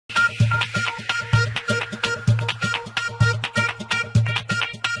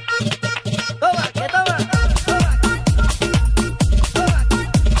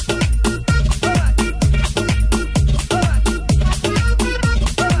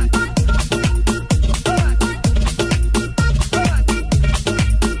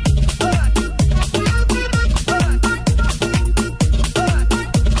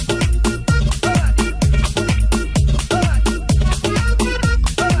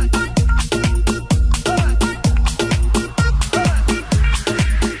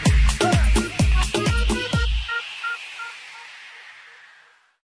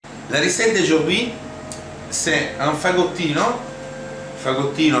recette d'aujourd'hui, c'est un fagottino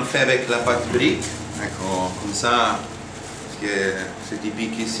fait avec la pâte brick, comme ça, parce que c'est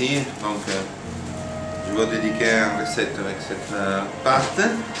typique ici, donc je vais dédiquer une recette avec cette pâte.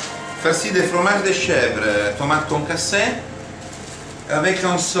 Farci de fromage de chèvre, tomates concassées, avec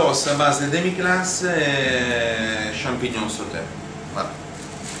une sauce à base de demi glace et champignons sautés. Voilà.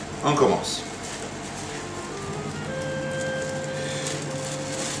 On commence.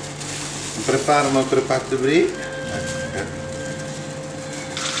 On prépare notre pâte brick.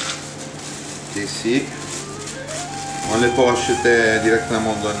 Ici. On les peut acheter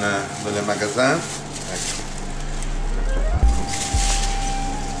directement dans les magasins.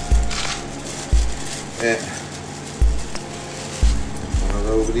 Et on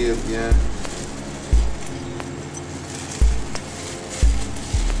va ouvrir bien.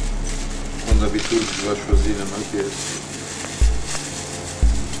 Comme d'habitude, je vais choisir la même pièce.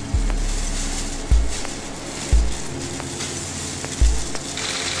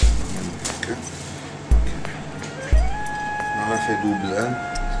 On l'a fait double, hein?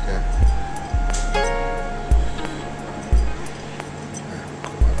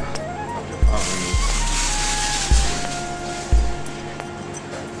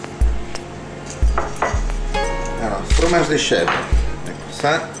 Alors, fromage de chèvre.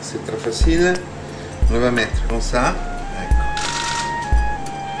 Ça, c'est très facile. On va mettre comme ça.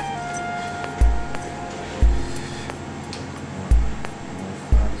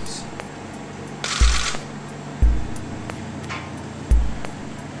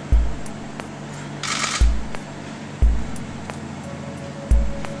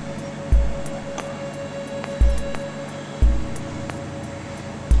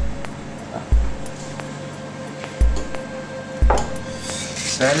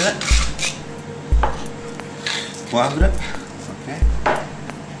 Sel, poivre, ok,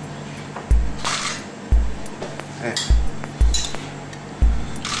 et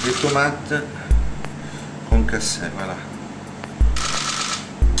les tomates concassées, voilà,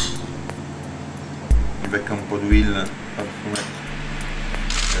 avec un peu d'huile parfumée.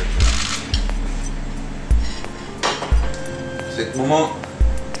 C'est le moment,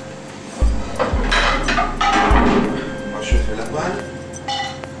 on va chauffer la poêle.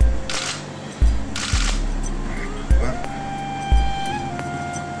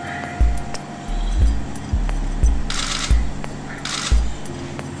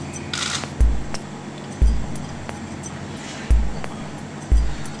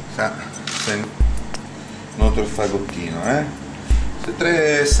 C'est notre fagottino, hein? C'est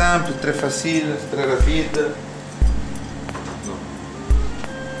très simple, très facile, très rapide.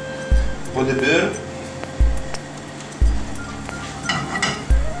 Un peu de beurre.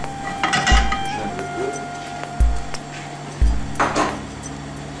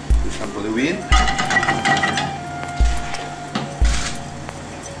 Plus un peu d'huile.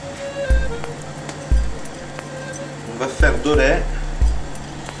 On va faire dorer.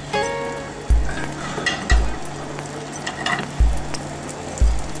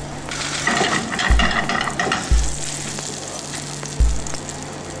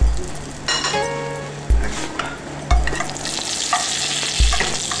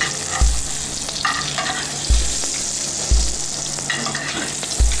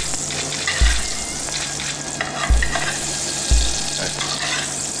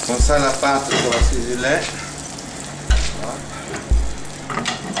 Comme ça la pâte va s'assaisonner. Voilà.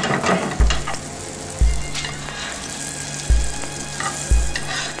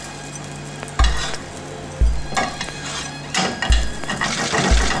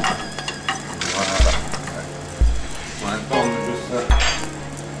 On va attendre juste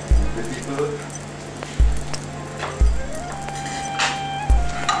un petit peu.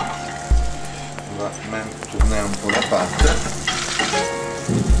 On va même tourner un peu la pâte.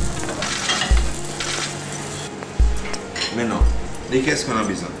 Maintenant, de qu'est-ce qu'on a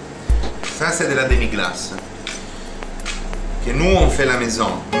besoin? Ça, c'est de la demi-glace que nous on fait à la maison,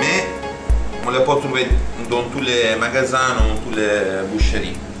 mais on la peut trouver dans tous les magasins, dans toutes les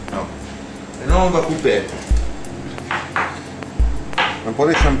boucheries. Maintenant, on va couper un peu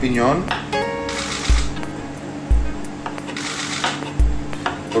de champignons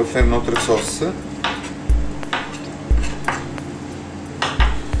pour faire notre sauce.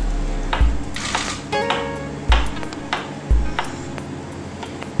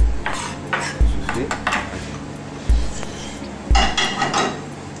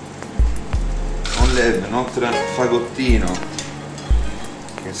 Notre fagottino,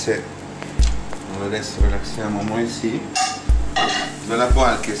 che se adesso relaxiamo noi sì, della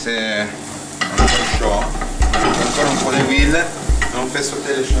poêle che se un po' chaud, ancora un po' di huile On fait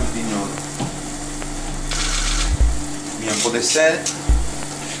sauter les champignons. Mis un peu de sel,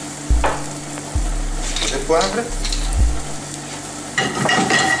 un peu de poivre.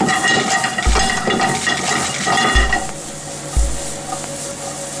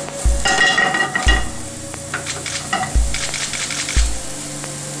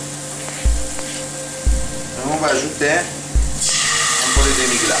 On va ajouter un peu de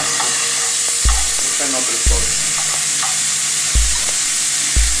demi-glace pour faire notre sauce.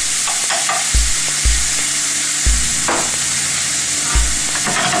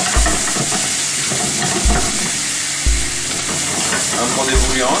 Un peu de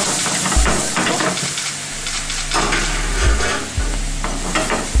bouillon.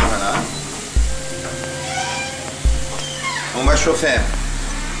 Voilà. On va chauffer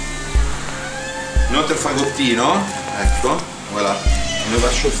notre fagottino, ecco, voilà. On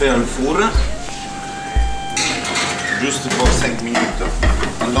va chauffer un four juste pour 5 minutes.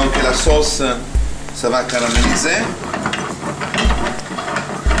 Donc la sauce, ça va caraméliser.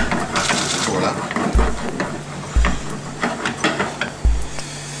 Voilà.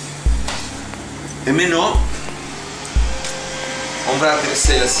 Et maintenant, on va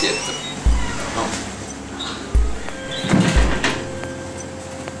dresser l'assiette. Non.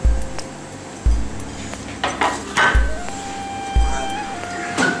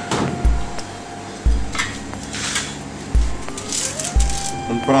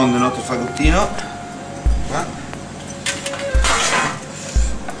 On prend notre fagottino. Voilà.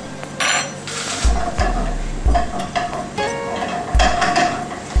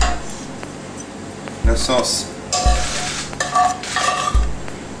 La sauce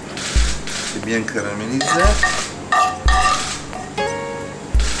est bien caramélisée.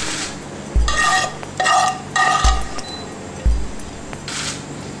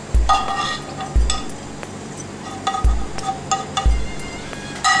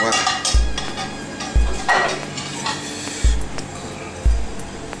 Voilà.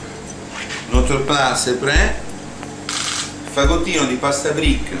 Notre plat c'est prêt. Fagottino di pasta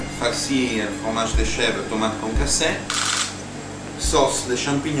brick, farci, fromage de chèvre, tomates concassées, sauce de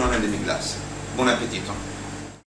champignons et demi glace. Buon appetito!